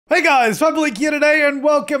Hey guys, Flabaliki here today and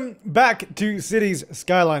welcome back to Cities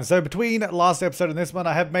Skylines. So between last episode and this one,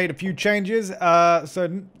 I have made a few changes.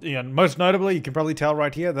 Most notably, you can probably tell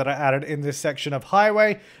right here that I added in this section of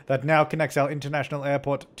highway that now connects our international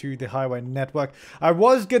airport to the highway network. I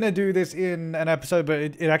was going to do this in an episode, but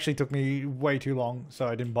it actually took me way too long, so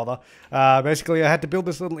I didn't bother. Basically, I had to build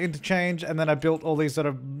this little interchange, and then I built all these sort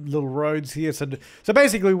of little roads here. So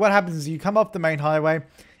basically, what happens is you come off the main highway,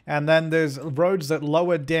 and then there's roads that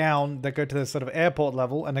lower down that go to the sort of airport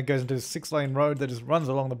level, and it goes into a 6-lane road that just runs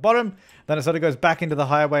along the bottom. Then it sort of goes back into the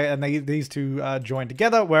highway, and these two join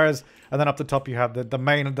together. And then up the top you have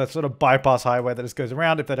the sort of bypass highway that just goes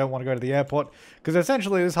around if they don't want to go to the airport. Because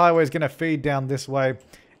essentially this highway is going to feed down this way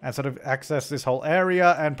and sort of access this whole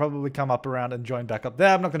area and probably come up around and join back up there.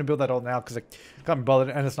 I'm not going to build that all now because I can't be bothered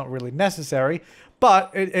and it's not really necessary.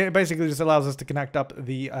 But it basically just allows us to connect up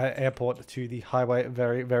the airport to the highway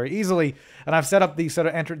very, very easily. And I've set up these sort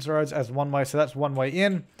of entrance roads as one way. So that's one way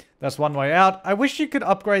in, that's one way out. I wish you could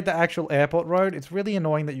upgrade the actual airport road. It's really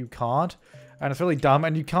annoying that you can't. And it's really dumb.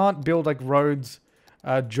 And you can't build like roads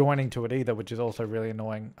joining to it either, which is also really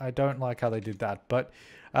annoying. I don't like how they did that. But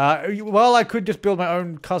well, I could just build my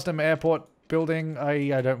own custom airport building.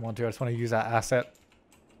 I don't want to. I just want to use that asset.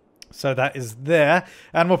 So that is there.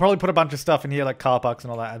 And we'll probably put a bunch of stuff in here like car parks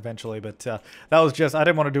and all that eventually. But that was just, I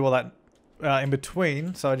didn't want to do all that in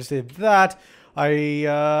between. So I just did that.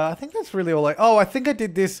 I think that's really all I think I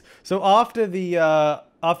did this. So after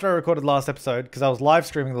I recorded last episode, because I was live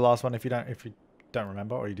streaming the last one, if you don't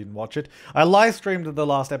remember or you didn't watch it, I live streamed the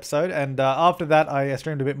last episode, and after that I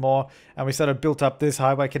streamed a bit more and we sort of built up this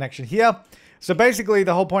highway connection here. So basically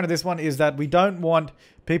the whole point of this one is that we don't want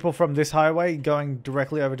people from this highway going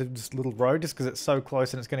directly over to this little road just because it's so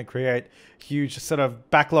close, and it's going to create huge sort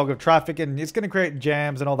of backlog of traffic and it's going to create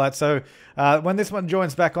jams and all that. So when this one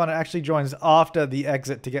joins back on, it actually joins after the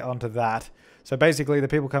exit to get onto that. So basically the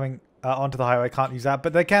people coming onto the highway can't use that,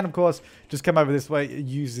 but they can of course just come over this way,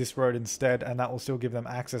 use this road instead, and that will still give them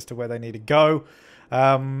access to where they need to go.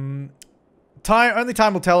 Only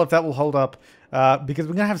time will tell if that will hold up, because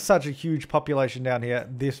we're gonna have such a huge population down here.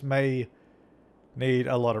 This may need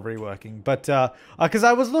a lot of reworking, but because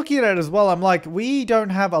I was looking at it as well, I'm like, we don't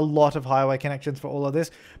have a lot of highway connections for all of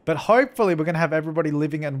this, but hopefully we're gonna have everybody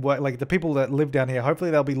living and work, like the people that live down here,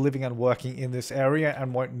 hopefully they'll be living and working in this area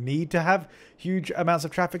and won't need to have huge amounts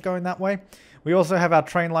of traffic going that way. We also have our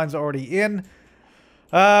train lines already in.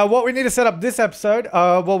 What we need to set up this episode,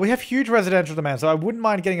 well, we have huge residential demand, so I wouldn't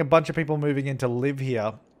mind getting a bunch of people moving in to live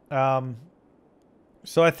here.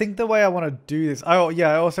 So I think the way I want to do this, I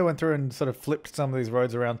also went through and sort of flipped some of these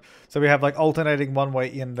roads around. So we have like alternating one way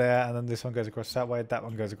in there, and then this one goes across that way, that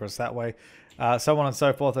one goes across that way, so on and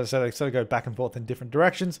so forth. So they sort of go back and forth in different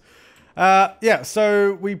directions.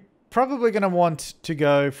 So we probably going to want to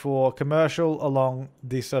go for commercial along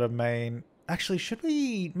this sort of main. Actually,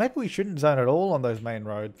 maybe we shouldn't zone at all on those main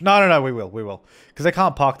roads. No, we will. Because they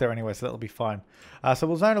can't park there anyway, so that'll be fine. So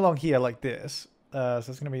we'll zone along here like this. So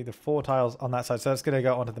it's going to be the 4 tiles on that side. So it's going to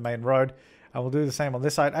go onto the main road. And we'll do the same on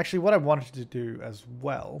this side. Actually, what I wanted to do as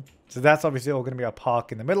well. So that's obviously all going to be our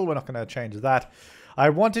park in the middle. We're not going to change that. I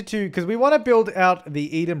wanted to, because we want to build out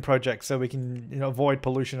the Eden project so we can avoid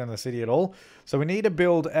pollution in the city at all. So we need to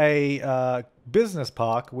build a business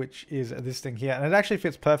park, which is this thing here. And it actually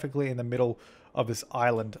fits perfectly in the middle of this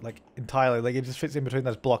island, like entirely. Like it just fits in between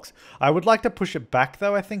those blocks. I would like to push it back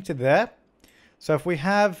though, I think, to there. So if we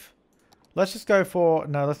have, let's just go for,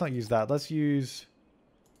 no, let's not use that. Let's use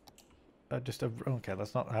okay,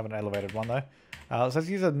 let's not have an elevated one though. So let's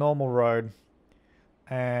use a normal road.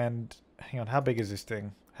 And hang on, how big is this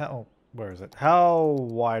thing? Where is it? How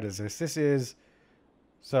wide is this? This is,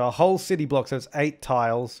 so a whole city block, so it's 8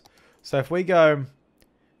 tiles. So if we go,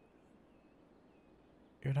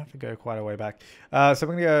 you'd have to go quite a way back. So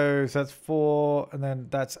we're going to go, so that's 4, and then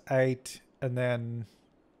that's 8, and then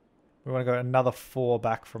we want to go another 4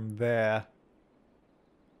 back from there.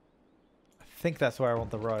 I think that's where I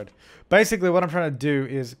want the road. Basically, what I'm trying to do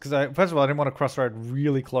is, because first of all, I didn't want to cross road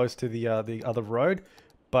really close to the other road,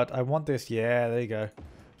 but I want this. Yeah, there you go.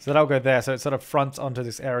 So that'll go there. So it sort of fronts onto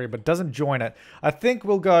this area, but doesn't join it. I think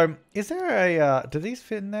we'll go. Is there a? Do these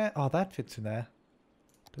fit in there? Oh, that fits in there.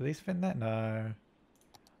 Do these fit in there? No.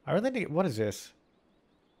 I really need. What is this?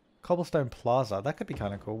 Cobblestone Plaza. That could be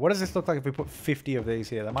kind of cool. What does this look like if we put 50 of these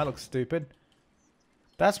here? That might look stupid.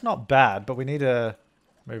 That's not bad, but we need to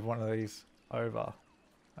move one of these over.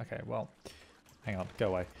 Okay, well, hang on, go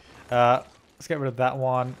away. Let's get rid of that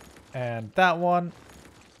one and that one.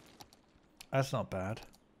 That's not bad.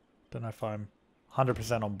 Don't know if I'm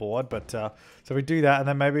 100% on board. But so we do that, and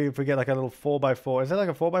then maybe if we get like a little 4x4. Is there like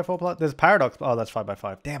a 4x4 plot? There's paradox. Oh, that's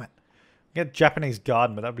 5x5. Damn it. Get Japanese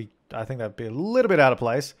garden, but I think that'd be a little bit out of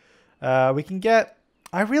place. We can get,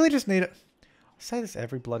 I really just need it. I say this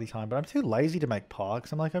every bloody time, but I'm too lazy to make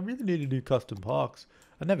parks. I'm like, I really need to do custom parks.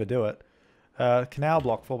 I never do it. Canal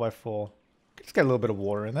block 4x4. Just get a little bit of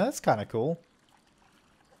water in there. That's kind of cool.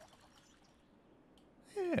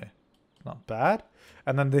 Yeah, not bad.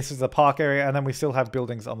 And then this is the park area, and then we still have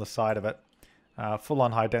buildings on the side of it. Full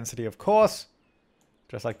on high density, of course.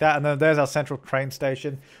 Just like that. And then there's our central train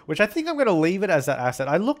station, which I think I'm going to leave it as that asset.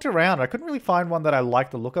 I looked around. I couldn't really find one that I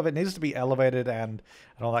liked the look of. It needs to be elevated and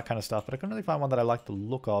all that kind of stuff, but I couldn't really find one that I liked the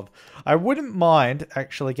look of. I wouldn't mind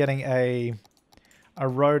actually getting a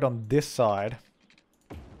road on this side.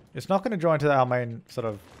 It's not going to join to our main sort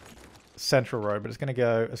of central road, but it's going to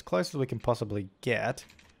go as close as we can possibly get.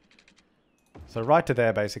 So right to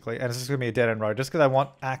there, basically. And it's just going to be a dead-end road, just because I want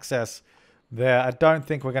access there. I don't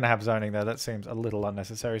think we're going to have zoning there. That seems a little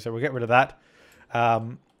unnecessary, so we'll get rid of that.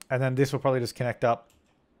 And then this will probably just connect up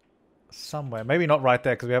somewhere. Maybe not right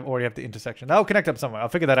there, because we already have the intersection. That'll connect up somewhere. I'll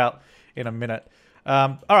figure that out in a minute.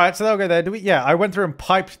 Alright, so that'll go there. Yeah, I went through and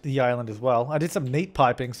piped the island as well. I did some neat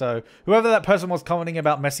piping, so whoever that person was commenting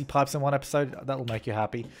about messy pipes in one episode, that'll make you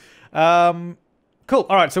happy. Cool.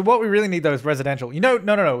 Alright, so what we really need, though, is residential.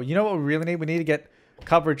 No. You know what we really need? We need to get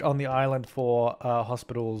coverage on the island for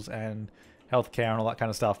hospitals and healthcare and all that kind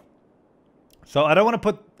of stuff. So I don't want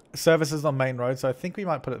to put services on main road, so I think we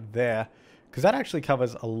might put it there, because that actually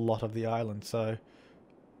covers a lot of the island. So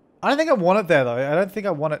I don't think I want it there, though. I don't think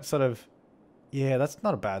I want it sort of... Yeah, that's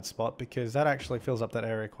not a bad spot, because that actually fills up that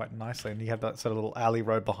area quite nicely, and you have that sort of little alley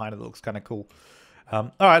road behind it that looks kind of cool.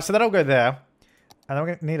 Alright, so that'll go there. And then we're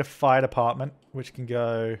going to need a fire department, which can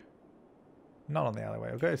go... Not on the alleyway.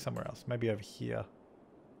 It'll go somewhere else. Maybe over here.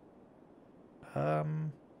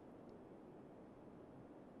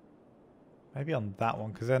 Maybe on that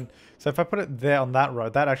one, because then... So if I put it there on that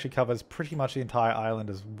road, that actually covers pretty much the entire island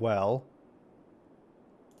as well.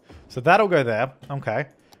 So that'll go there. Okay.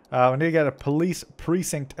 We need to get a police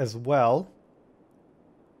precinct as well.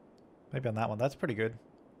 Maybe on that one. That's pretty good.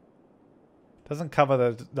 Doesn't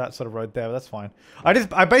cover that sort of road there, but that's fine.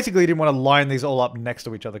 I basically didn't want to line these all up next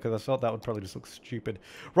to each other, because I thought that would probably just look stupid.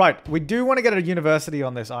 Right. We do want to get a university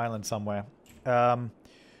on this island somewhere.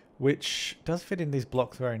 Which does fit in these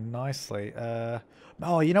blocks very nicely.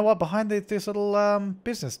 Oh, you know what? Behind this little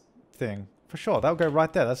business thing. For sure. That'll go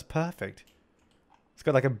right there. That's perfect. It's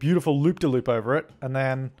got like a beautiful loop-de-loop over it. And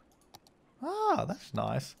then... Ah, that's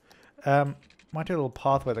nice. Might do a little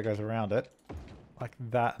pathway that goes around it. Like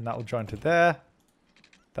that. And that will join to there.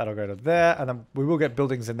 That'll go to there. And then we will get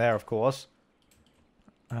buildings in there, of course.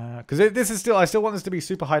 Because this is still... I still want this to be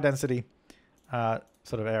super high density.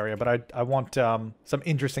 Sort of area, but I want some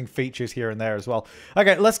interesting features here and there as well.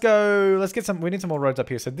 Okay, let's go. Let's get some. We need some more roads up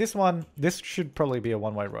here. So this should probably be a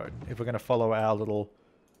one-way road if we're going to follow our little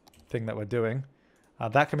thing that we're doing.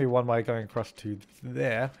 That can be one way going across to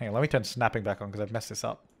there. Hang on, let me turn snapping back on because I've messed this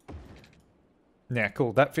up. Yeah,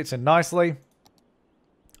 cool. That fits in nicely.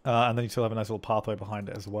 And then you still have a nice little pathway behind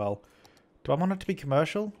it as well. Do I want it to be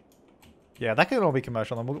commercial? Yeah, that can all be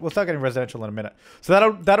commercial. And we'll start getting residential in a minute. So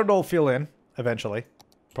that'll all fill in. Eventually.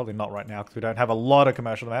 Probably not right now because we don't have a lot of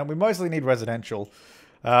commercial demand. We mostly need residential.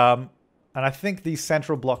 And I think these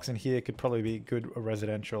central blocks in here could probably be good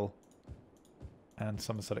residential. And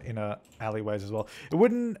some sort of inner alleyways as well. It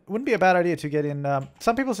wouldn't be a bad idea to get in...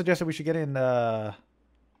 some people suggested we should get in...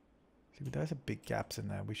 see, those are big gaps in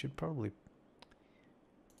there. We should probably...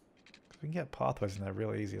 We can get pathways in there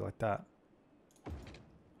really easy like that.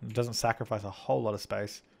 It doesn't sacrifice a whole lot of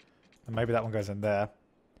space. And maybe that one goes in there.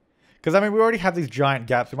 Because, I mean, we already have these giant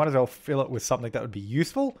gaps. We might as well fill it with something that would be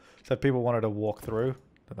useful. So if people wanted to walk through,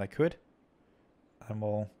 then they could. And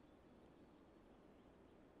we'll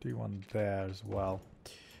do one there as well.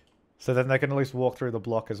 So then they can at least walk through the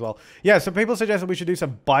block as well. Yeah, so people suggested we should do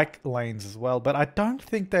some bike lanes as well. But I don't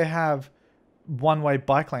think they have one-way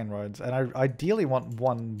bike lane roads. And I ideally want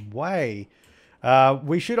one way.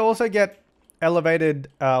 We should also get elevated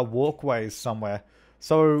walkways somewhere.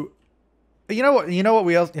 So... You know what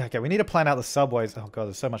we else... Okay, we need to plan out the subways. Oh, God,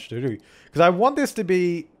 there's so much to do. Because I want this to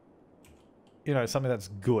be, you know, something that's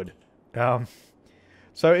good.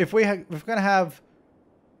 So if we're going to have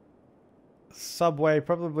subway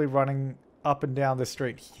probably running up and down the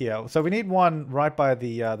street here. So we need one right by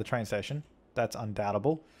the train station. That's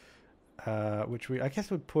undoubtable. Which I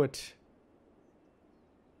guess would put...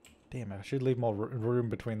 Damn, I should leave more room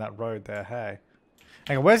between that road there, hey.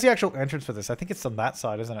 Hang on, where's the actual entrance for this? I think it's on that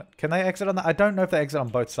side, isn't it? Can they exit on that? I don't know if they exit on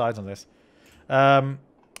both sides on this. I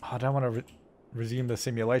don't want to... resume the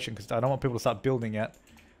simulation because I don't want people to start building yet.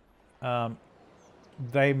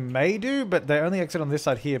 They may do, but they only exit on this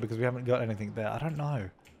side here because we haven't got anything there. I don't know.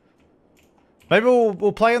 Maybe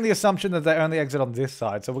we'll play on the assumption that they only exit on this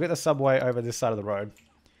side. So we'll get the subway over this side of the road.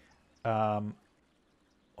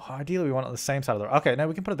 Ideally, we want it on the same side of the road. Okay, no,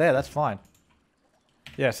 we can put it there. That's fine.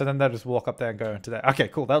 Yeah, so then they'll just walk up there and go into there. Okay,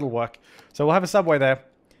 cool. That'll work. So we'll have a subway there.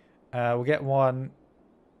 We'll get one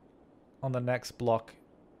on the next block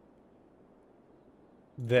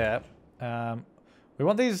there. We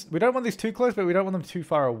want these. We don't want these too close, but we don't want them too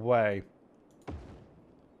far away.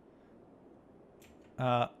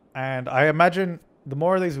 And I imagine the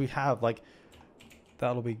more of these we have, like,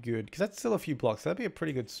 that'll be good. Because that's still a few blocks. That'd be a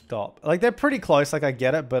pretty good stop. Like, they're pretty close. Like, I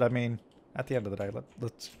get it. But, I mean, at the end of the day,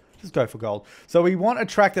 let's just go for gold. So, we want a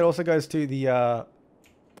track that also goes to the,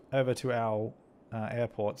 over to our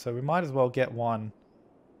airport. So, we might as well get one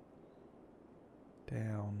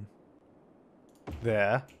down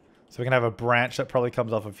there. So, we can have a branch that probably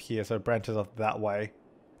comes off of here. So, it branches off that way.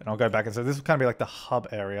 And I'll go back. And so, this will kind of be like the hub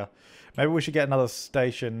area. Maybe we should get another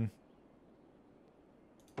station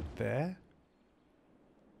there.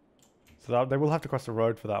 So they will have to cross the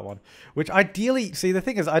road for that one. Which ideally, see, the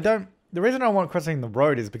thing is, the reason I want crossing the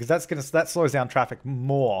road is because that slows down traffic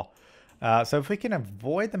more. So if we can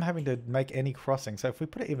avoid them having to make any crossing, so if we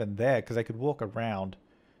put it even there, because they could walk around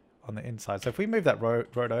on the inside. So if we move that road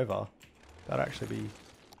over, that'd actually be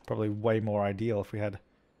probably way more ideal if we had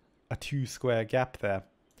a 2 square gap there.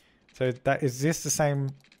 So is this the same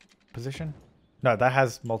position? No, that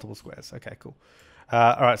has multiple squares. Okay, cool.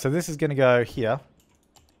 Alright, so this is going to go here.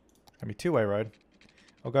 It's going to be 2-way road.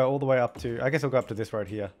 I'll go all the way up to... I guess I'll go up to this road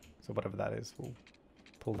here. So whatever that is, we'll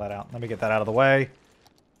pull that out. Let me get that out of the way.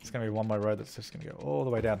 It's going to be a 1-way road that's just going to go all the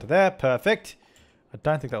way down to there. Perfect. I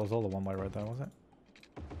don't think that was all the 1-way road though, was it?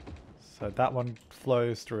 So that one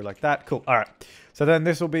flows through like that. Cool. Alright. So then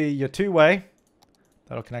this will be your 2-way.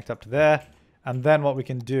 That'll connect up to there. And then what we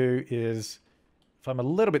can do is... If I'm a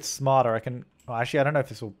little bit smarter, I can... Oh, actually, I don't know if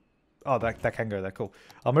this will... Oh, that can go there. Cool.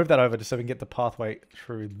 I'll move that over just so we can get the pathway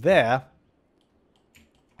through there.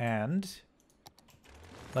 And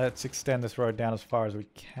let's extend this road down as far as we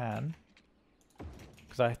can.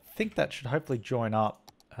 Because I think that should hopefully join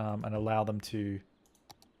up and allow them to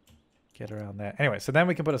get around there. Anyway, so then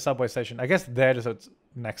we can put a subway station. I guess there, just so it's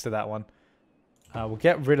next to that one. We'll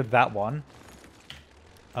get rid of that one.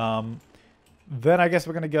 Then I guess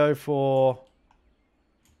we're going to go for...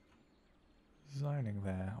 zoning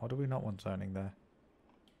there. Or do we not want zoning there?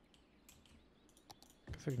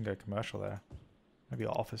 I guess we can go commercial there. Maybe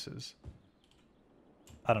offices.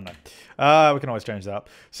 I don't know. We can always change that up.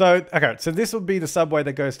 So, okay. So this will be the subway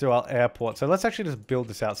that goes to our airport. So let's actually just build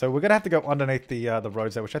this out. So we're going to have to go underneath the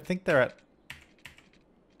roads there, which I think they're at...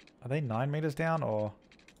 Are they 9 meters down or...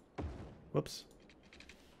 Whoops.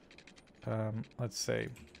 Let's see.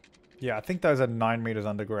 Yeah, I think those are 9 meters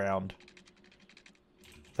underground.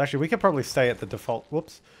 Actually, we could probably stay at the default...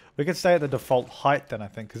 Whoops. We could stay at the default height then, I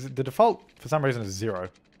think. Because the default, for some reason, is 0.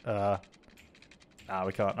 Nah,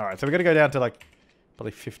 we can't. Alright, so we're going to go down to, like,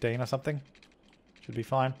 probably 15 or something. Should be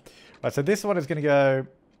fine. Alright, so this one is going to go...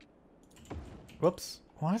 Whoops.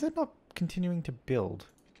 Why is it not continuing to build?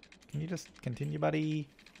 Can you just continue, buddy?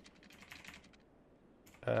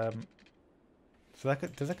 So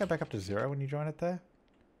that does that go back up to 0 when you join it there?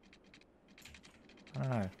 I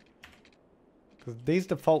don't know. Because these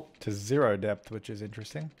default to 0 depth, which is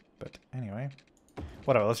interesting. But anyway.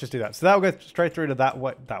 Whatever, let's just do that. So that will go straight through to that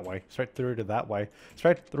way. Straight through to that way.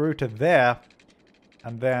 Straight through to there.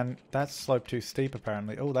 And then that's slope too steep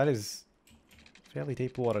apparently. Oh, that is fairly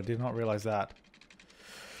deep water. Did not realize that.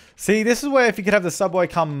 See, this is where if you could have the subway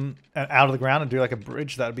come out of the ground and do like a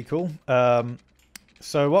bridge, that would be cool.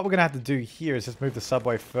 So what we're going to have to do here is just move the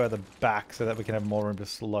subway further back so that we can have more room to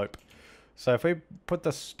slope. So if we put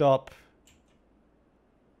the stop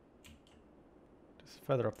just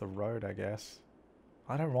further up the road, I guess.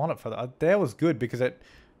 I don't want it further. There was good because it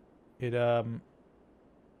meant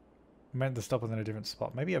the stop was in a different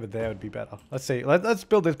spot. Maybe over there would be better. Let's see. Let's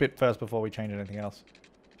build this bit first before we change anything else.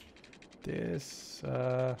 This...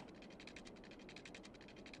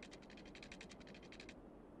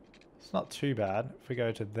 It's not too bad if we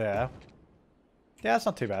go to there. Yeah, it's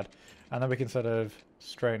not too bad. And then we can sort of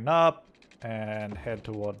straighten up and head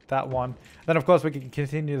toward that one. Then, of course, we can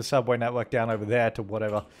continue the subway network down over there to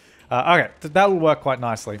whatever. Okay, that will work quite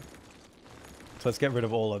nicely. So let's get rid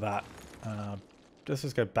of all of that. Let's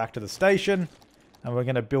just go back to the station. And we're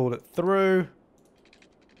going to build it through.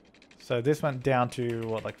 So this went down to,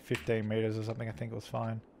 what, like 15 meters or something. I think it was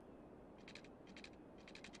fine.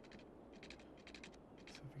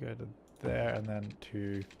 So if we go to there and then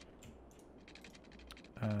to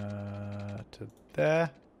To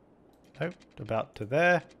there. Nope, about to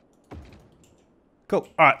there. Cool.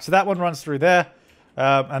 Alright, so that one runs through there.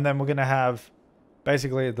 And then we're going to have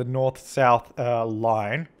basically the north-south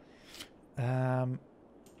line. I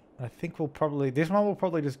think we'll probably... This one will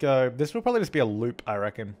probably just go... This will probably just be a loop, I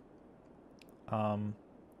reckon.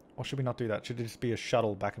 Or should we not do that? Should it just be a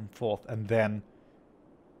shuttle back and forth and then...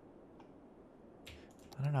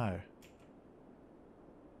 I don't know.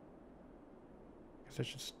 Guess I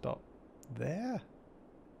should stop there.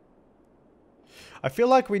 I feel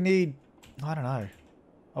like we need... I don't know.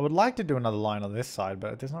 I would like to do another line on this side,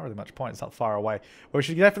 but there's not really much point. It's not far away. But we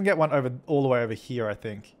should definitely get one over all the way over here, I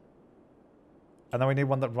think. And then we need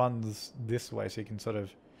one that runs this way, so you can sort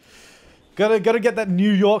of... Gotta get that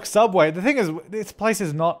New York subway. The thing is, this place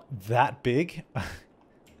is not that big.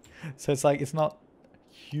 So it's like, it's not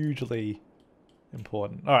hugely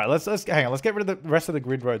important. Alright, let's hang on. Let's get rid of the rest of the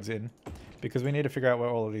grid roads in. Because we need to figure out where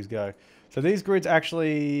all of these go. So these grids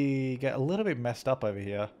actually get a little bit messed up over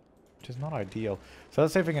here. Which is not ideal. So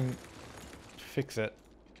let's see if we can fix it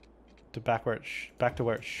to back to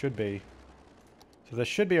where it should be. So there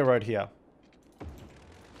should be a road here.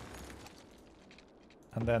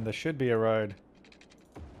 And then there should be a road.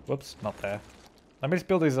 Whoops, not there. Let me just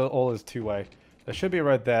build these all as two-way. There should be a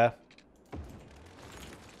road there.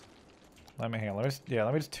 Let me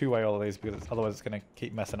just two-way all of these because otherwise it's going to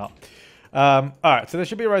keep messing up. Alright, so there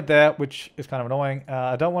should be a road there, which is kind of annoying.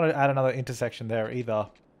 I don't want to add another intersection there either.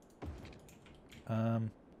 There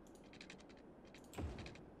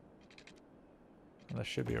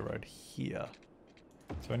should be a road here.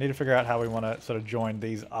 So we need to figure out how we want to sort of join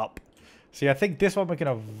these up. See, I think this one we can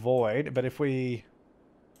avoid, but if we...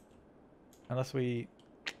 Unless we...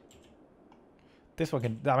 This one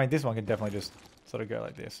can... I mean, this one can definitely just sort of go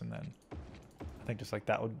like this, and then... I think just like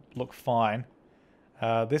that would look fine.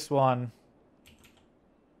 This one...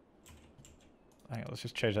 Hang on, let's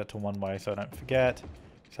just change that to one way so I don't forget.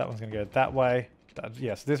 So that one's going to go that way.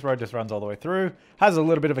 Yes, this road just runs all the way through. Has a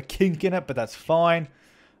little bit of a kink in it, but that's fine.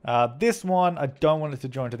 This one, I don't want it to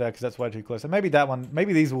join to there because that's way too close. And maybe that one...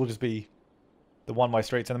 Maybe these will just be... the one-way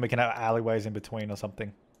streets, and then we can have alleyways in between or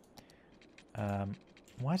something.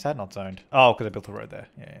 Why is that not zoned? Oh, because I built a road there.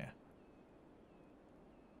 Yeah.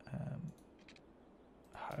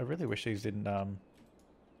 I really wish these didn't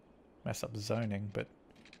mess up zoning, but...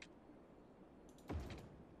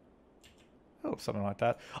 Oh, something like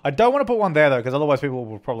that. I don't want to put one there, though, because otherwise people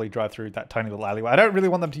will probably drive through that tiny little alleyway. I don't really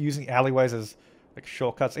want them to use the alleyways as like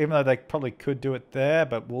shortcuts, even though they probably could do it there,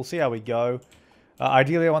 but we'll see how we go.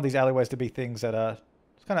 Ideally, I want these alleyways to be things that are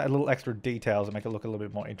kind of a little extra details and make it look a little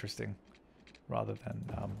bit more interesting, rather than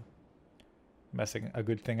messing a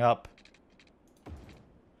good thing up.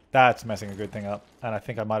 That's messing a good thing up, and I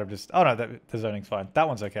think I might have just... Oh no, the zoning's fine. That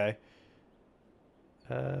one's okay.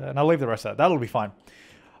 And I'll leave the rest of that. That'll be fine.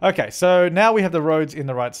 Okay, so now we have the roads in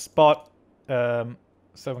the right spot. So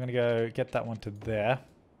we're going to go get that one to there.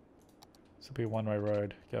 This will be a one-way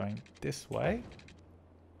road going this way.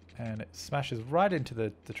 And it smashes right into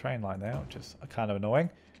the train line there, which is kind of annoying.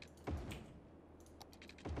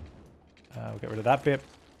 We'll get rid of that bit.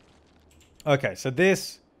 Okay, so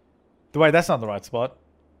this... Wait, that's not the right spot.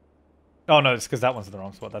 Oh, no, it's because that one's in the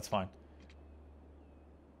wrong spot. That's fine.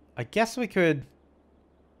 I guess we could...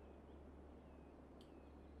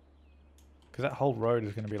 Because that whole road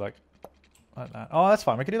is going to be like that. Oh, that's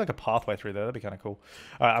fine. We could do like a pathway through there. That'd be kind of cool.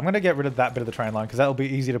 All right, I'm going to get rid of that bit of the train line because that'll be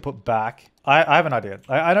easy to put back. I have an idea.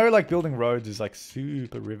 I know like building roads is like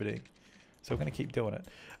super riveting. So we're going to keep doing it.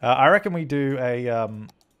 I reckon we do a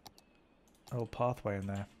little pathway in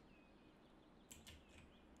there.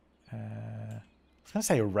 I was going to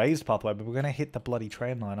say a raised pathway, but we're going to hit the bloody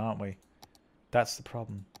train line, aren't we? That's the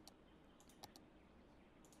problem.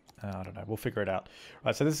 I don't know. We'll figure it out.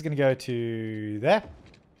 Right, so this is going to go to there.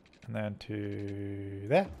 And then to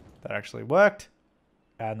there. That actually worked.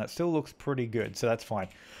 And that still looks pretty good, so that's fine.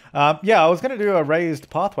 Yeah, I was going to do a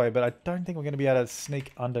raised pathway, but I don't think we're going to be able to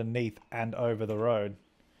sneak underneath and over the road.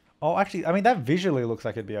 Oh, actually, I mean, that visually looks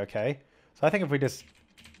like it'd be okay. So I think if we just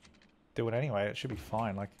do it anyway, it should be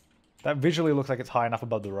fine. Like, that visually looks like it's high enough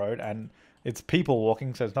above the road, and it's people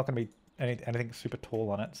walking, so it's not going to be anything super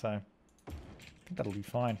tall on it, so I think that'll be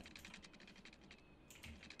fine.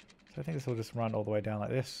 So I think this will just run all the way down like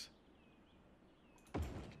this.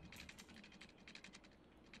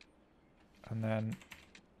 And then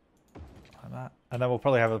like that. And then we'll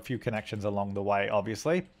probably have a few connections along the way,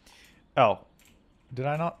 obviously. Oh, did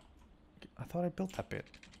I not? I thought I built that bit.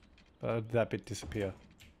 Did that bit disappear?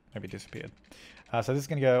 Maybe it disappeared. So this is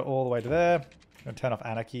going to go all the way to there. I'm going to turn off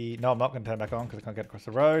anarchy. No, I'm not going to turn it back on because I can't get across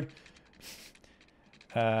the road.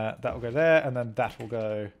 That will go there, and then that will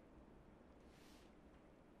go...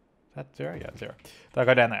 Is that 0? Yeah, 0. That'll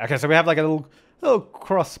go down there. Okay, so we have like a little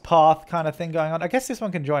cross path kind of thing going on. I guess this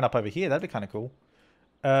one can join up over here. That'd be kind of cool.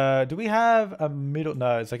 Do we have a middle?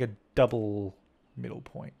 No, it's like a double middle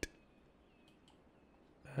point.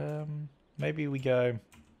 Maybe we go...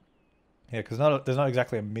 Yeah, because there's not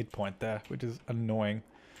exactly a midpoint there, which is annoying.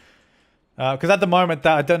 Because at the moment,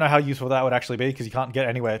 I don't know how useful that would actually be, because you can't get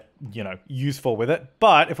anywhere, you know, useful with it.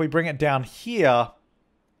 But if we bring it down here,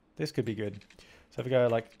 this could be good. So if we go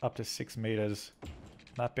like up to 6 meters,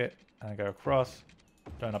 that bit, and go across,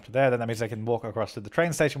 going up to there, then that means they can walk across to the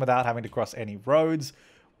train station without having to cross any roads,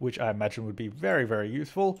 which I imagine would be very, very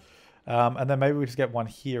useful. And then maybe we just get one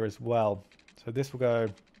here as well. So this will go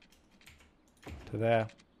to there,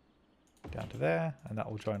 down to there, and that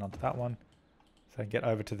will join onto that one. So I can get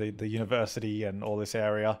over to the university and all this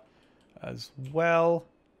area as well.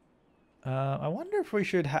 I wonder if we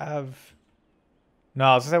should have... No,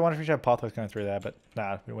 I was going to say, I wonder if we should have pathways going through there, but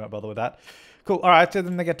nah, we won't bother with that. Cool. All right, so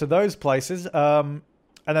then they get to those places. And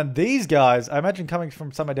then these guys, I imagine coming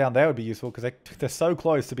from somewhere down there would be useful, because they're so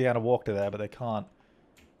close to be able to walk to there, but they can't.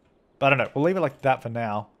 But I don't know. We'll leave it like that for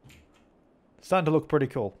now. It's starting to look pretty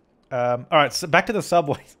cool. All right, so back to the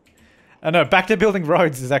subways. No, back to building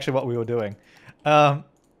roads is actually what we were doing.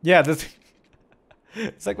 Yeah, this...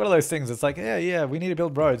 It's like one of those things. It's like, yeah, we need to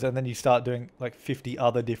build roads. And then you start doing like 50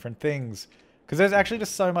 other different things. Because there's actually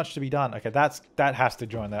just so much to be done. Okay, that has to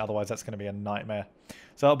join there. Otherwise, that's going to be a nightmare.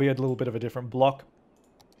 So that'll be a little bit of a different block.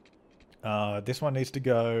 This one needs to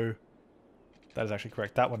go... That is actually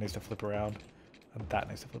correct. That one needs to flip around. And that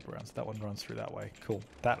needs to flip around. So that one runs through that way. Cool.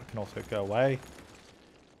 That can also go away.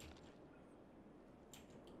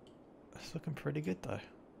 It's looking pretty good, though.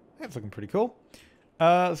 Yeah, it's looking pretty cool.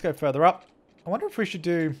 Let's go further up. I wonder if we should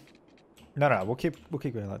do... No, we'll keep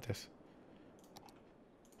going like this.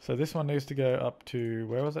 So this one needs to go up to...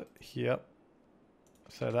 Where was it? Here.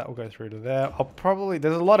 So that will go through to there. I'll probably...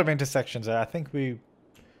 There's a lot of intersections there. I think we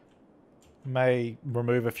may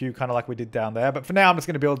remove a few, kind of like we did down there. But for now, I'm just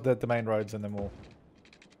going to build the main roads, and then we'll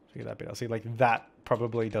figure that bit. I'll see, like, that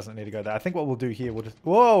probably doesn't need to go there. I think what we'll do here, we'll just...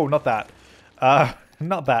 Whoa, not that.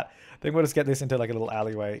 Not that. I think we'll just get this into like a little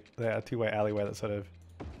alleyway. There, a two-way alleyway that sort of...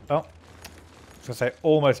 Oh. I was going to say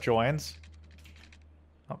almost joins.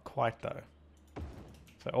 Not quite, though.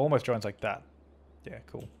 So it almost joins like that. Yeah,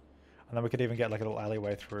 cool. And then we could even get like a little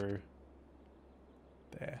alleyway through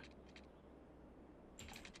there.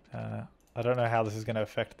 I don't know how this is going to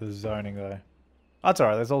affect the zoning, though. That's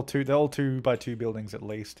alright. They're all 2x2 buildings at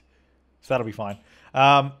least. So that'll be fine.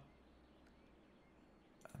 And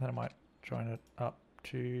then I might join it up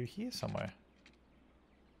to here somewhere.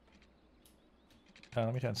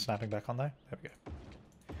 Let me turn snapping back on there. There we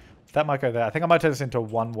go. That might go there. I think I might turn this into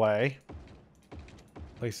one way.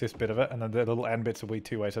 At least this bit of it. And then the little end bits will be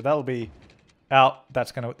two way. So that'll be out.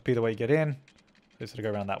 That's going to be the way you get in. Just to go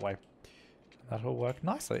around that way. That'll work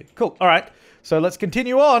nicely. Cool. All right. So let's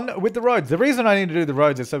continue on with the roads. The reason I need to do the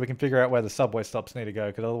roads is so we can figure out where the subway stops need to go.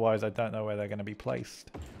 Because otherwise I don't know where they're going to be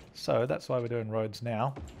placed. So that's why we're doing roads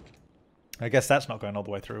now. I guess that's not going all the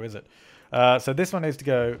way through, is it? So this one needs to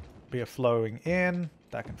go be a flowing in.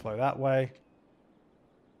 That can flow that way.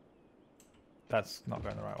 That's not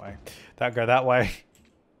going the right way. That go that way.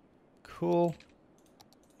 Cool.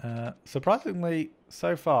 Surprisingly,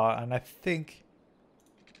 so far, and I think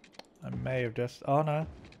I may have just... Oh, no.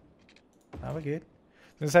 No, we're good.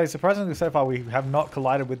 I was going to say, surprisingly, so far, we have not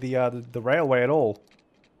collided with the railway at all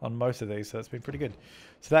on most of these, so it's been pretty good.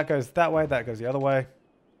 So that goes that way, that goes the other way.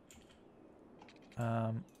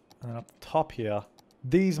 And then up top here,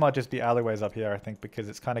 these might just be alleyways up here, I think, because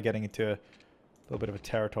it's kind of getting into a little bit of a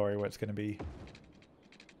territory where it's going to be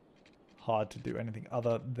hard to do anything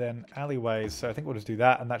other than alleyways. So I think we'll just do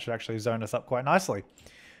that, and that should actually zone us up quite nicely.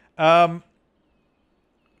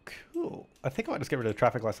 Cool. I think I might just get rid of the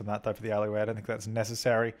traffic lights on that, though, for the alleyway. I don't think that's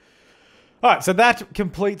necessary. All right, so that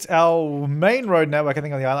completes our main road network, I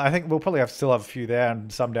think, on the island. I think we'll probably still have a few there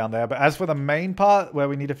and some down there. But as for the main part, where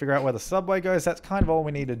we need to figure out where the subway goes, that's kind of all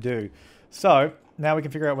we need to do. So now we can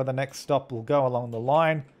figure out where the next stop will go along the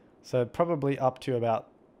line. So probably up to about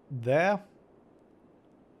there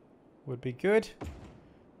would be good.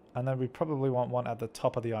 And then we probably want one at the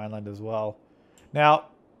top of the island as well. Now,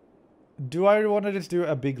 do I want to just do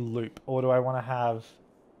a big loop, or do I want to have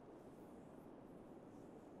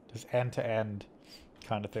just end-to-end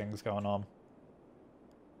kind of things going on?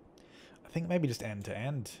 I think maybe just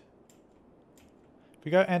end-to-end. If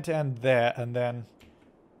we go end-to-end there, and then...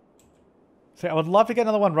 See, I would love to get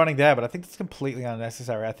another one running there, but I think it's completely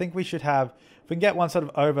unnecessary. I think we should have... If we can get one sort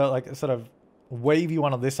of over, like a sort of wavy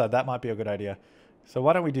one on this side, that might be a good idea. So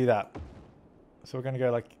why don't we do that? So we're going to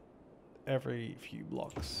go like every few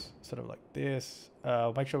blocks, sort of like this.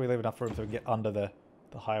 Make sure we leave enough room so we can get under the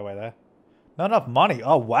highway there. Not enough money.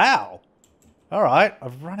 Oh, wow. All right.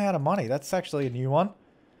 I've run out of money. That's actually a new one.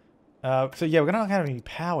 So yeah, we're going to not have any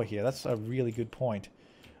power here. That's a really good point.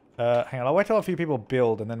 Hang on. I'll wait till a few people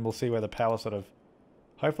build and then we'll see where the power sort of...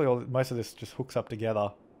 Hopefully most of this just hooks up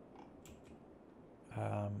together.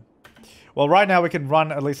 Well, right now we can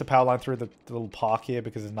run at least a power line through the little park here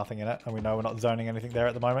because there's nothing in it. And we know we're not zoning anything there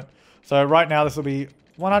at the moment. So right now this will be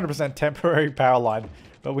 100% temporary power line.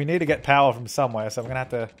 But we need to get power from somewhere. So I'm going to have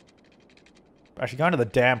to... Actually, going to the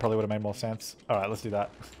dam probably would have made more sense. Alright, let's do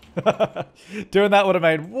that. Doing that would have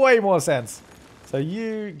made way more sense. So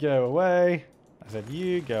you go away. I said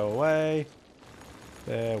you go away.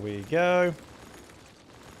 There we go.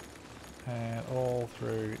 And all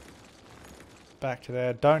through... back to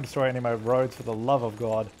there. Don't destroy any of my roads for the love of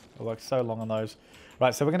God. I worked so long on those.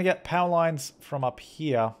 Right, so we're going to get power lines from up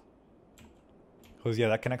here. Because, yeah,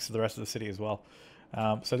 that connects to the rest of the city as well.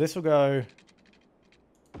 So this will go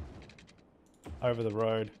over the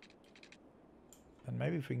road. And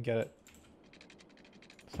maybe if we can get it...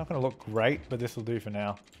 It's not going to look great, but this will do for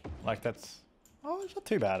now. Like, that's... Oh, it's not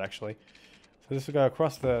too bad, actually. So this will go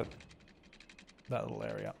across that little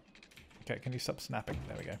area. Okay, can you stop snapping?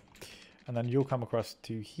 There we go. And then you'll come across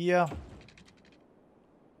to here.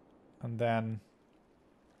 And then...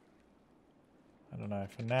 I don't know,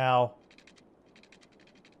 for now...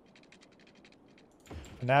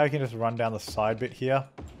 For now you can just run down the side bit here.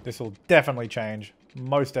 This will definitely change.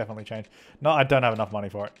 Most definitely change. No, I don't have enough money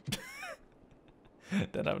for it.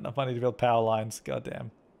 Don't have enough money to build power lines. God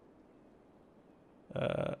damn.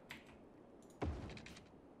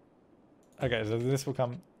 Okay, so this will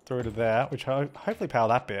come through to there, which hopefully power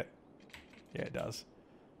that bit. Yeah, it does.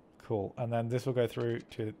 Cool. And then this will go through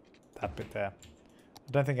to that bit there.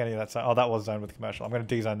 I don't think any of that's... Oh, that was zoned with commercial. I'm going to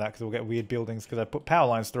de-zone that because we'll get weird buildings because I put power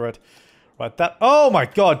lines through it. Right, that... Oh my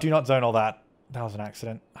god, do not zone all that. That was an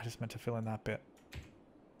accident. I just meant to fill in that bit.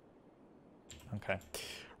 Okay.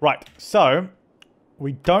 Right, so...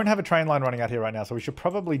 We don't have a train line running out here right now, so we should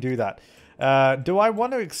probably do that. Do I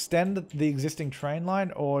want to extend the existing train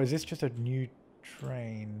line, or is this just a new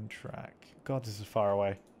train track? God, this is far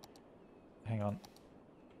away. Hang on.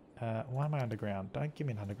 Why am I underground? Don't give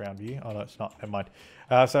me an underground view. Oh, no, it's not. Never mind.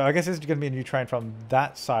 So I guess this is going to be a new train from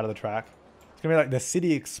that side of the track. It's going to be like the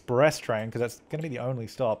City Express train, because that's going to be the only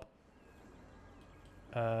stop.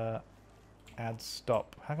 Add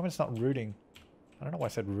stop. How come it's not routing? I don't know why I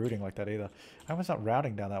said routing like that either. How come it's not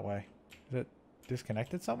routing down that way? Is it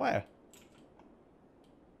disconnected somewhere?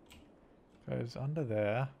 Goes under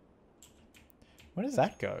there. Where does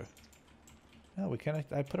that go? Oh, we can.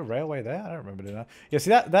 I put a railway there? I don't remember doing that. Yeah,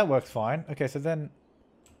 see, that works fine. Okay, so then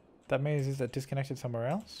that means is it disconnected somewhere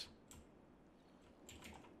else?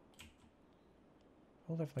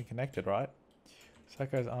 All definitely connected, right? So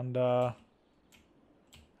that goes under.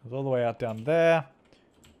 Goes all the way out down there.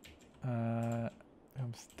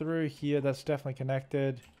 Comes through here. That's definitely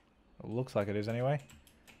connected. It looks like it is anyway.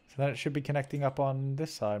 So then it should be connecting up on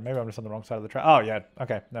this side. Maybe I'm just on the wrong side of the track. Oh, yeah.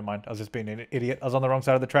 Okay, never mind. I was just being an idiot. I was on the wrong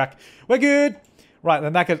side of the track. We're good! Right,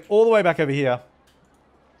 then that goes all the way back over here.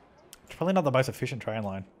 It's probably not the most efficient train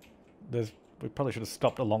line. We probably should have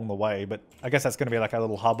stopped along the way, but I guess that's going to be like a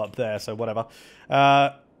little hub up there, so whatever.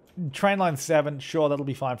 Train line 7, sure, that'll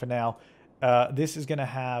be fine for now. This is going to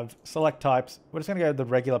have select types. We're just going to go to the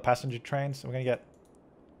regular passenger trains. So we're going to get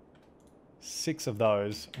 6 of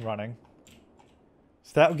those running.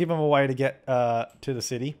 So that will give them a way to get to the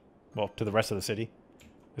city. Well, to the rest of the city.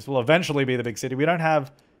 This will eventually be the big city. We don't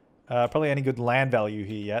have probably any good land value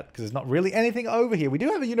here yet because there's not really anything over here. We do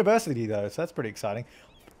have a university though, so that's pretty exciting.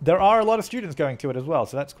 There are a lot of students going to it as well,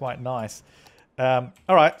 so that's quite nice.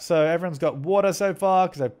 Alright, so everyone's got water so far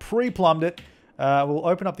because I've pre-plumbed it. We'll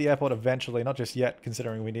open up the airport eventually, not just yet,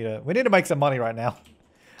 considering we need to make some money right now.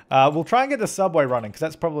 We'll try and get the subway running, because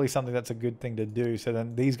that's probably something that's a good thing to do, so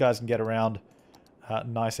then these guys can get around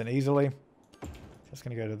nice and easily. Just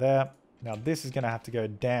going to go to there. Now this is going to have to go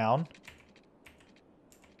down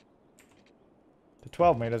to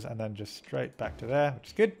 12 meters, and then just straight back to there, which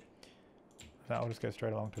is good. Now we'll just go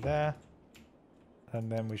straight along to there. And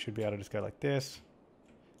then we should be able to just go like this.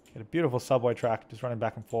 Get a beautiful subway track, just running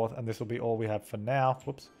back and forth, and this will be all we have for now.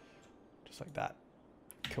 Whoops. Just like that.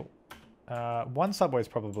 Cool. One subway is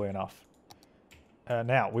probably enough.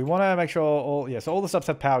 Now, we want to make sure so all the subs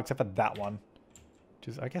have power except for that one. Which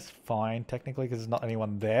is, I guess, fine, technically, because there's not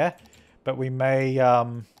anyone there. But we may,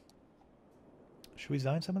 should we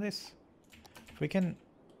zone some of this? If we can,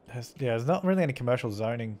 there's not really any commercial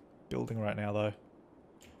zoning building right now, though.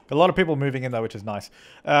 Got a lot of people moving in though, which is nice.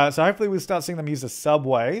 So hopefully we'll start seeing them use the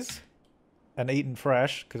subways and eating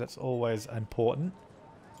fresh, because that's always important.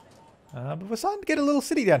 But we're starting to get a little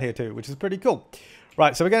city down here too, which is pretty cool.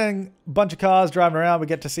 Right, so we're getting a bunch of cars driving around. We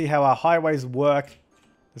get to see how our highways work.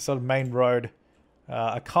 This sort of main road.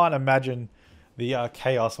 I can't imagine the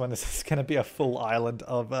chaos when this is going to be a full island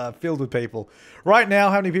of filled with people. Right now,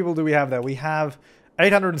 how many people do we have there? We have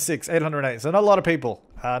 806, 808. So not a lot of people.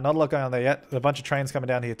 Not a lot going on there yet. There's a bunch of trains coming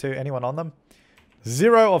down here too. Anyone on them?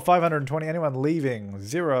 0 of 520. Anyone leaving?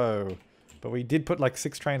 0. But we did put like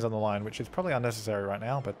 6 trains on the line, which is probably unnecessary right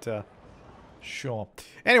now, but sure.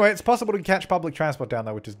 Anyway, it's possible to catch public transport down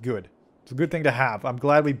there, which is good. It's a good thing to have. I'm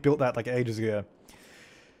glad we built that like ages ago.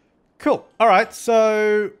 Cool. Alright,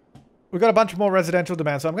 so we've got a bunch more residential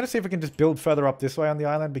demand. So I'm going to see if we can just build further up this way on the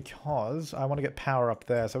island, because I want to get power up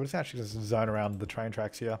there. So we're just actually just zone around the train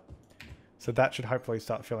tracks here. So that should hopefully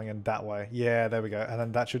start filling in that way. Yeah, there we go. And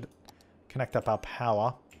then that should connect up our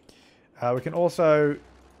power. We can also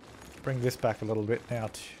bring this back a little bit now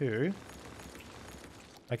too.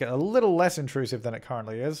 Make it a little less intrusive than it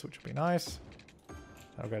currently is, which would be nice.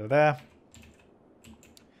 That'll go to there.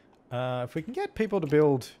 If we can get people to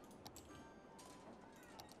build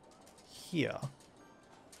here,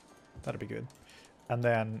 that'd be good. And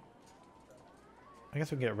then I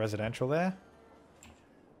guess we can get residential there.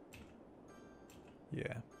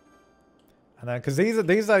 Yeah. And then because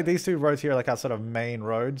these two roads here are like our sort of main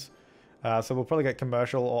roads. So we'll probably get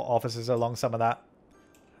commercial or offices along some of that.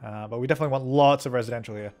 But we definitely want lots of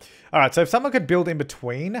residential here. Alright, so if someone could build in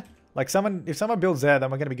between, like if someone builds there, then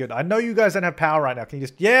we're going to be good. I know you guys don't have power right now. Can you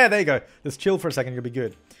just, yeah, there you go. Just chill for a second, you'll be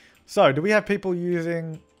good. So, do we have people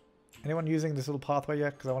using, anyone using this little pathway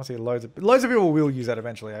yet? Because I want to see loads of people will use that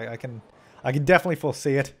eventually. I can definitely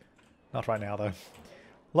foresee it. Not right now, though.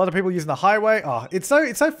 A lot of people using the highway. Oh, it's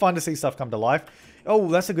so fun to see stuff come to life. Oh,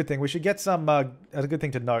 that's a good thing. We should get some, that's a good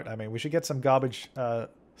thing to note. I mean, we should get some garbage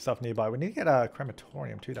stuff nearby. We need to get a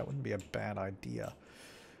crematorium too. That wouldn't be a bad idea.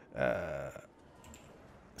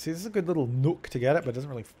 See, this is a good little nook to get it, but it doesn't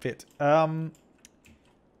really fit. Maybe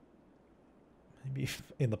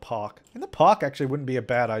in the park. In the park actually wouldn't be a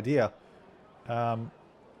bad idea. Because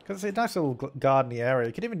it's a nice little gardeny area.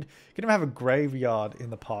 You could even have a graveyard in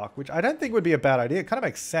the park, which I don't think would be a bad idea. It kind of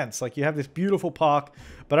makes sense. Like, you have this beautiful park,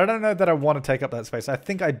 but I don't know that I want to take up that space. I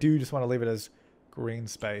think I do just want to leave it as green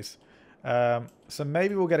space. So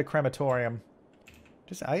maybe we'll get a crematorium.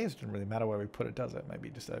 Just, I guess it doesn't really matter where we put it, does it? Maybe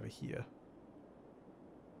just over here.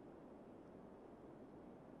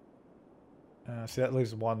 See, that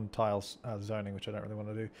leaves one tile zoning, which I don't really want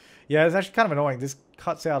to do. Yeah, it's actually kind of annoying. This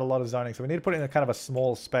cuts out a lot of zoning, so we need to put it in a kind of a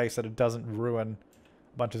small space that it doesn't ruin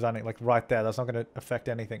a bunch of zoning. Like right there, that's not going to affect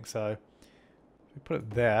anything. So if we put it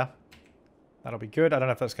there, that'll be good. I don't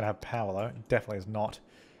know if that's going to have power though. It definitely is not.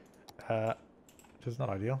 Which is not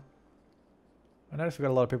ideal. I noticed we've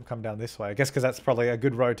got a lot of people coming down this way. I guess because that's probably a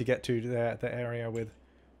good road to get to the area with.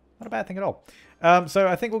 Not a bad thing at all. So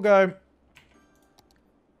I think we'll go.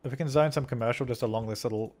 If we can zone some commercial just along this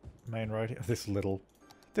little main road here. This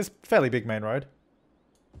fairly big main road.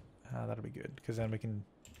 That'll be good, because then we can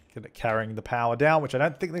get it carrying the power down, which I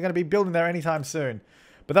don't think they're going to be building there anytime soon.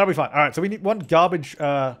 But that'll be fine. Alright, so we want garbage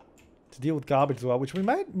to deal with garbage as well, which we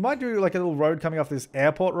might do like a little road coming off this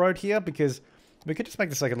airport road here, because we could just make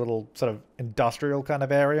this like a little sort of industrial kind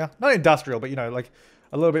of area. Not industrial, but, you know, like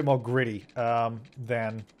a little bit more gritty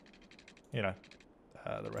than, you know,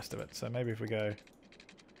 the rest of it. So maybe if we go...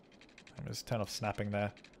 Let me just turn off snapping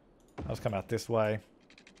there. I'll just come out this way.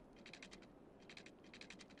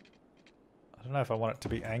 I don't know if I want it to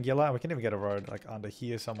be angular. We can even get a road like under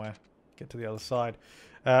here somewhere. Get to the other side.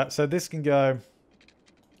 So this can go...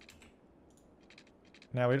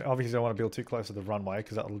 Now we obviously don't want to build too close to the runway,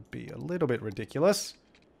 because that will be a little bit ridiculous.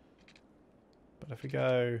 But if we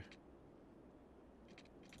go...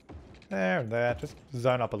 there and there. Just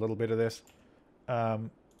zone up a little bit of this.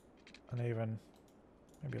 And even...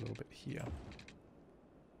 maybe a little bit here.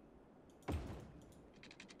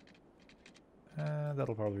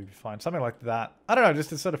 That'll probably be fine. Something like that. I don't know, just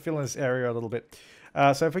to sort of fill in this area a little bit.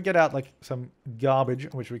 So if we get out like some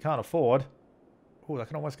garbage, which we can't afford. Oh, I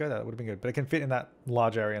can almost go there. That would have been good. But it can fit in that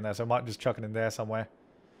large area in there, so I might just chuck it in there somewhere.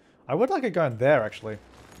 I would like it going there, actually.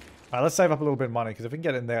 Alright, let's save up a little bit of money, because if we can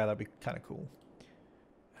get it in there, that'd be kind of cool.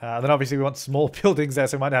 Then obviously we want small buildings there,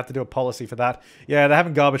 so we might have to do a policy for that. Yeah, they're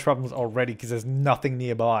having garbage problems already because there's nothing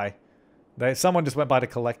nearby. Someone just went by to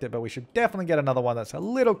collect it, but we should definitely get another one that's a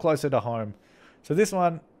little closer to home. So this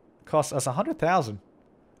one costs us 100,000.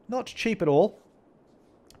 Not cheap at all.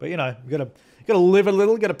 But, you know, you gotta live a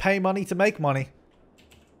little, gotta pay money to make money.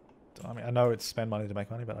 I mean, I know it's spend money to make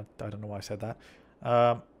money, but I don't know why I said that.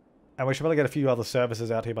 And we should probably get a few other services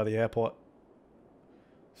out here by the airport.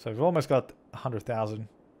 So we've almost got 100,000.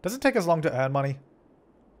 Doesn't take us long to earn money.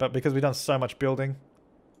 But because we've done so much building,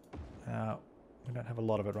 we don't have a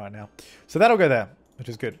lot of it right now. So that'll go there, which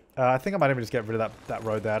is good. I think I might even just get rid of that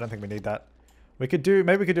road there. I don't think we need that. We could do,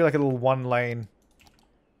 maybe we could do like a little one lane,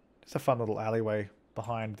 just a fun little alleyway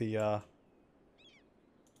behind the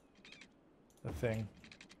thing.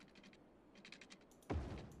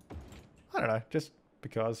 I don't know, just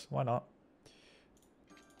because, why not?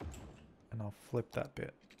 And I'll flip that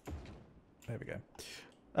bit. There we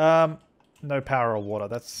go. No power or water.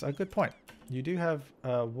 That's a good point. You do have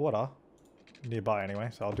water nearby anyway,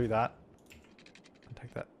 so I'll do that. And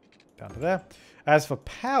take that down to there. As for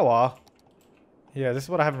power, yeah, this is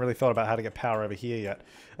what I haven't really thought about, how to get power over here yet.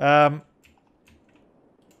 So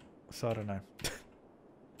I don't know.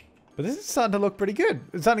 But this is starting to look pretty good.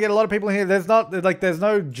 It's starting to get a lot of people in here. There's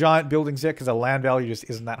no giant buildings yet because the land value just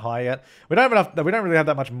isn't that high yet. We don't really have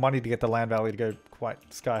that much money to get the land value to go quite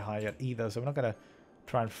sky high yet either, so we're not going to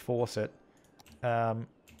try and force it.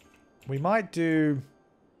 We might do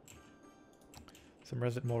some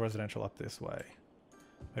more residential up this way.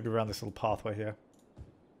 Maybe around this little pathway here.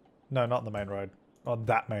 No, not on the main road. On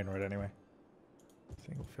that main road anyway. I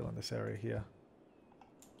think we'll fill in this area here.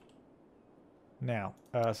 Now,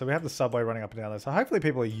 so we have the subway running up and down there. So hopefully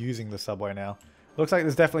people are using the subway now. Looks like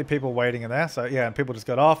there's definitely people waiting in there. So yeah, and people just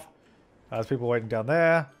got off. There's people waiting down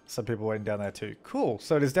there. Some people waiting down there too. Cool.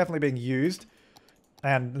 So it is definitely being used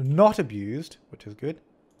and not abused, which is good.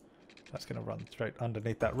 That's going to run straight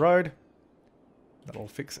underneath that road. That'll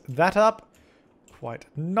fix that up quite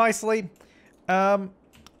nicely.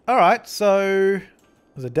 Alright, so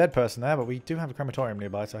there's a dead person there, but we do have a crematorium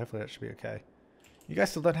nearby, so hopefully that should be okay. You guys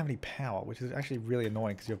still don't have any power, which is actually really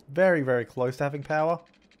annoying because you're very, very close to having power.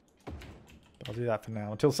 But I'll do that for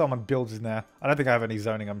now until someone builds in there. I don't think I have any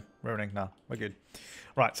zoning I'm ruining. No, we're good.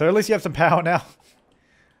 Right, so at least you have some power now.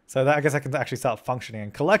 So that, I guess I can actually start functioning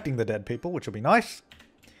and collecting the dead people, which will be nice.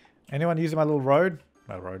 Anyone using my little road?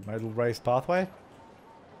 My little raised pathway?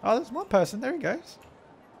 Oh, there's one person. There he goes.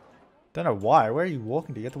 Don't know why. Where are you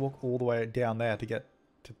walking to? You have to walk all the way down there to get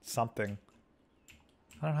to something.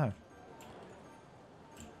 I don't know.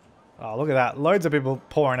 Oh, look at that. Loads of people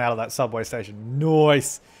pouring out of that subway station.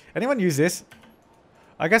 Nice. Anyone use this?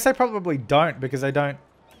 I guess they probably don't because they don't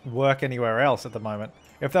work anywhere else at the moment.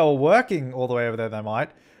 If they were working all the way over there, they might.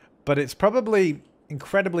 But it's probably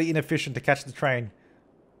incredibly inefficient to catch the train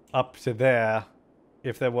up to there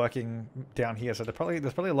if they're working down here. So there's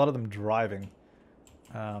probably a lot of them driving.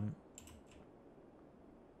 But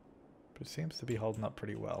it seems to be holding up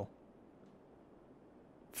pretty well.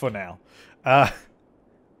 For now.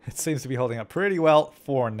 It seems to be holding up pretty well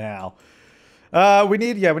for now. We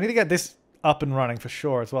need to get this up and running for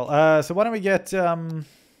sure as well. So why don't we get, I don't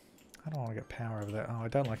want to get power over there. Oh, I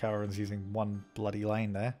don't like how everyone's using one bloody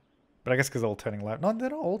lane there. But I guess because they're all turning left. No, they're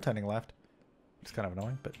not all turning left. It's kind of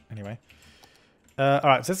annoying, but anyway.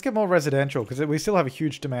 Alright, so let's get more residential because we still have a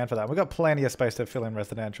huge demand for that. We've got plenty of space to fill in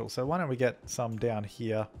residential. So why don't we get some down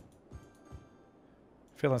here.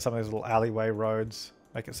 Fill in some of these little alleyway roads.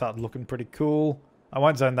 Make it start looking pretty cool. I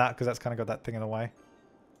won't zone that because that's kind of got that thing in the way.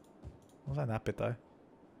 I'll zone that bit though.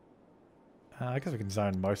 I guess we can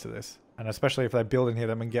zone most of this. And especially if they build in here,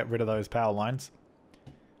 then we can get rid of those power lines.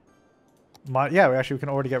 Yeah, we can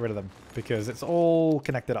already get rid of them because it's all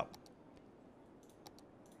connected up.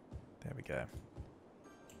 There we go.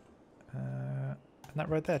 And that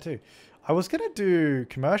road there too. I was going to do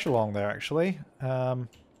commercial along there actually. On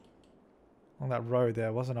that road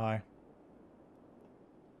there, wasn't I?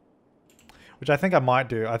 Which I think I might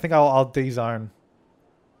do. I think I'll de-zone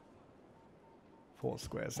 4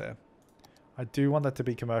 squares there. I do want that to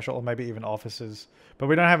be commercial or maybe even offices. But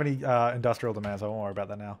we don't have any industrial demands. I won't worry about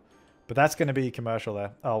that now. But that's going to be commercial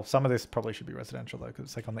there. Oh, some of this probably should be residential though because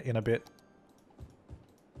it's like on the inner bit.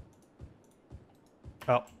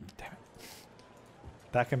 Oh, damn it.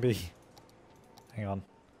 That can be... Hang on.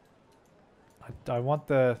 I want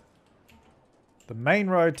the main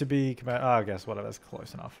road to be... Oh, I guess whatever, that's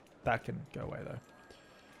close enough. That can go away though.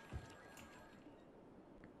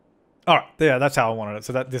 Alright, yeah, that's how I wanted it.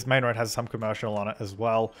 So that this main road has some commercial on it as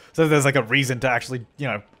well. So there's like a reason to actually, you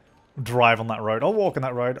know, drive on that road or walk on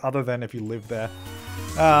that road other than if you live there.